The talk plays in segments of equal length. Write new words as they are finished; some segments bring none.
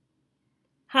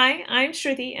Hi, I'm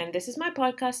Shruti, and this is my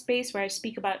podcast space where I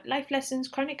speak about life lessons,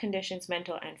 chronic conditions,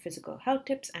 mental and physical health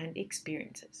tips, and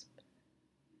experiences.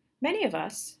 Many of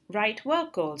us write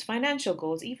work goals, financial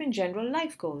goals, even general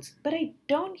life goals, but I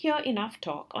don't hear enough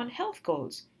talk on health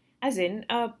goals, as in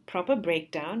a proper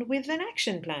breakdown with an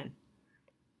action plan.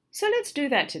 So let's do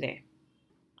that today.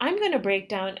 I'm going to break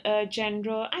down a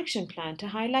general action plan to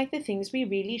highlight the things we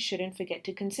really shouldn't forget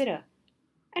to consider,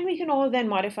 and we can all then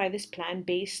modify this plan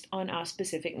based on our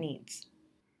specific needs.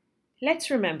 Let's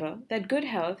remember that good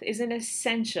health is an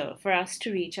essential for us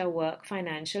to reach our work,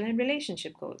 financial, and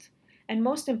relationship goals, and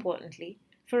most importantly,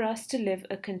 for us to live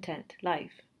a content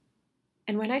life.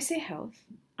 And when I say health,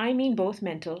 I mean both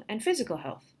mental and physical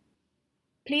health.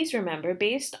 Please remember,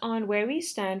 based on where we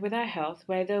stand with our health,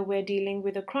 whether we're dealing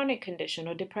with a chronic condition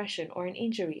or depression or an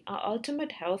injury, our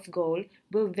ultimate health goal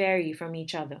will vary from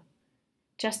each other.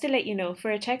 Just to let you know, for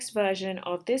a text version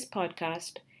of this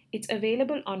podcast, it's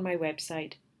available on my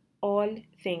website,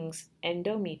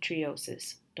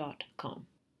 allthingsendometriosis.com.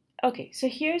 Okay, so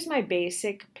here's my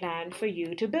basic plan for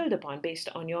you to build upon based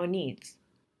on your needs.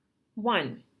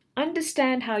 1.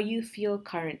 Understand how you feel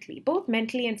currently, both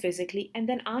mentally and physically, and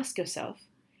then ask yourself,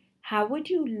 how would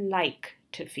you like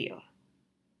to feel?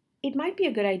 It might be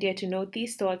a good idea to note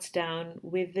these thoughts down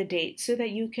with the date so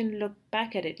that you can look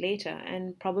back at it later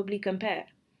and probably compare.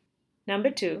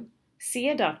 Number 2, see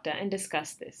a doctor and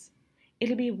discuss this.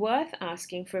 It'll be worth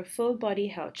asking for a full body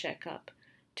health checkup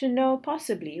to know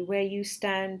possibly where you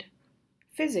stand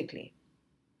physically.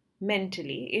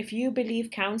 Mentally, if you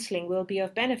believe counseling will be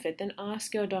of benefit, then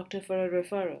ask your doctor for a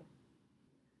referral.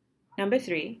 Number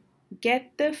 3,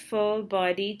 get the full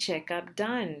body checkup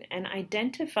done and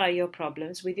identify your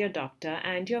problems with your doctor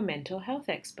and your mental health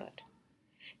expert.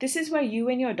 This is where you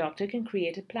and your doctor can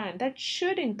create a plan that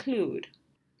should include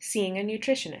seeing a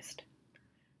nutritionist.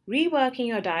 Reworking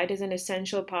your diet is an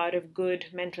essential part of good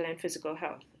mental and physical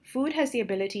health. Food has the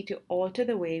ability to alter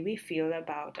the way we feel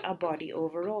about our body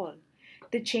overall.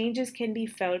 The changes can be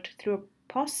felt through a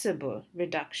possible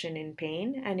reduction in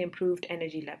pain and improved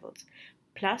energy levels.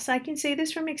 Plus, I can say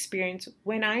this from experience,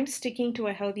 when I'm sticking to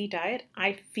a healthy diet,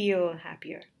 I feel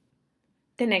happier.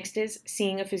 The next is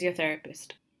seeing a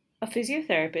physiotherapist. A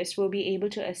physiotherapist will be able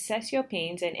to assess your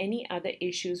pains and any other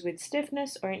issues with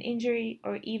stiffness or an injury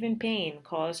or even pain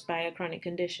caused by a chronic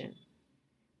condition.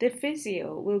 The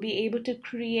physio will be able to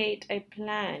create a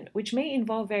plan which may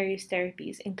involve various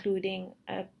therapies, including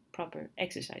a proper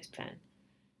exercise plan.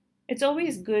 It's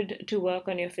always good to work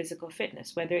on your physical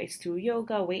fitness, whether it's through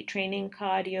yoga, weight training,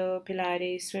 cardio,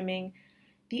 Pilates, swimming.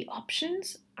 The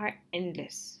options are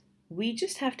endless. We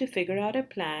just have to figure out a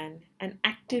plan and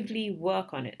actively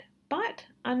work on it, but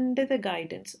under the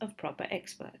guidance of proper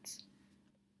experts.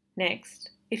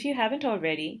 Next, if you haven't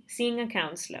already, seeing a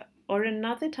counselor or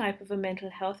another type of a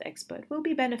mental health expert will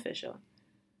be beneficial.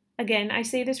 Again, I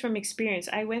say this from experience.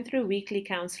 I went through weekly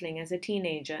counseling as a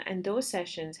teenager, and those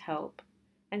sessions help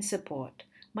and support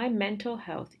my mental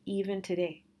health even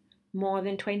today, more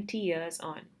than 20 years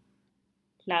on.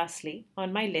 Lastly,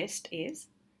 on my list is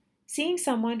seeing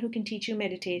someone who can teach you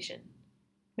meditation.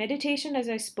 Meditation, as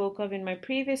I spoke of in my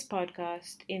previous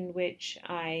podcast, in which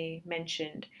I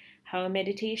mentioned how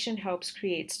meditation helps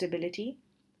create stability,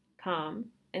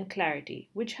 calm, and clarity,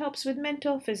 which helps with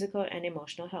mental, physical, and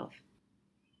emotional health.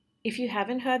 If you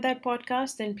haven't heard that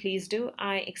podcast, then please do.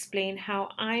 I explain how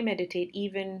I meditate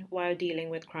even while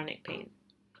dealing with chronic pain.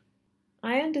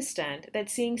 I understand that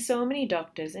seeing so many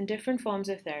doctors and different forms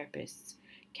of therapists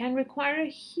can require a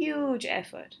huge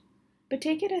effort, but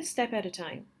take it a step at a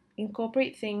time.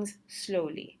 Incorporate things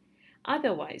slowly.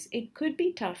 Otherwise, it could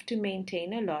be tough to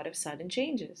maintain a lot of sudden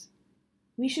changes.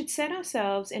 We should set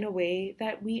ourselves in a way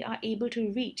that we are able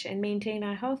to reach and maintain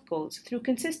our health goals through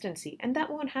consistency, and that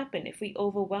won't happen if we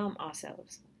overwhelm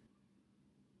ourselves.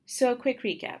 So, a quick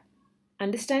recap.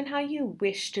 Understand how you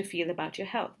wish to feel about your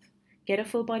health. Get a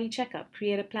full body checkup,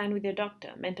 create a plan with your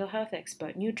doctor, mental health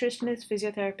expert, nutritionist,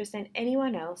 physiotherapist, and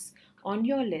anyone else on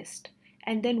your list,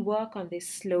 and then work on this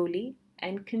slowly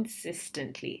and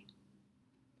consistently.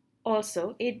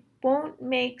 Also, it won't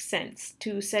make sense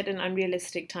to set an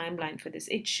unrealistic timeline for this.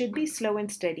 It should be slow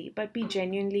and steady, but be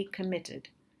genuinely committed.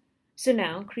 So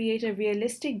now, create a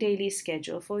realistic daily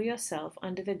schedule for yourself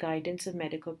under the guidance of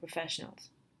medical professionals.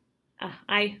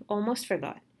 I almost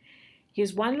forgot.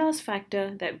 Here's one last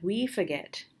factor that we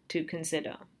forget to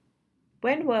consider.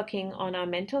 When working on our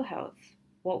mental health,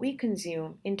 what we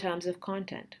consume in terms of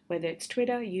content, whether it's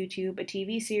Twitter, YouTube, a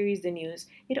TV series, the news,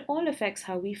 it all affects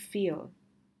how we feel.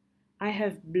 I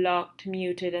have blocked,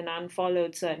 muted, and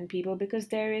unfollowed certain people because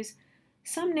there is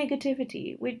some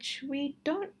negativity which we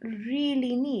don't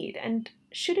really need and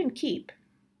shouldn't keep.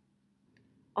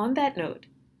 On that note,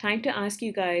 time to ask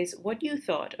you guys what you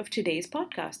thought of today's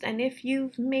podcast and if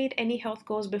you've made any health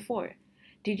goals before.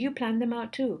 Did you plan them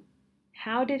out too?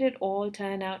 How did it all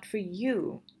turn out for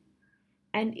you?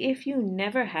 And if you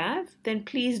never have, then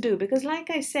please do, because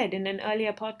like I said in an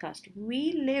earlier podcast,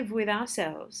 we live with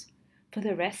ourselves for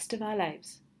the rest of our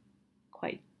lives.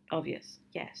 Quite obvious,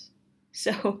 yes.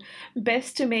 So,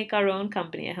 best to make our own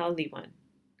company a healthy one.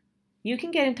 You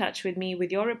can get in touch with me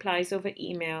with your replies over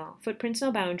email,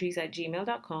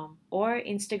 footprintsnoboundaries@gmail.com, or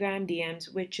Instagram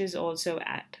DMs, which is also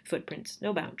at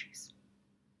footprintsnoboundaries.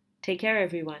 Take care,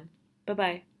 everyone.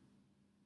 Bye-bye.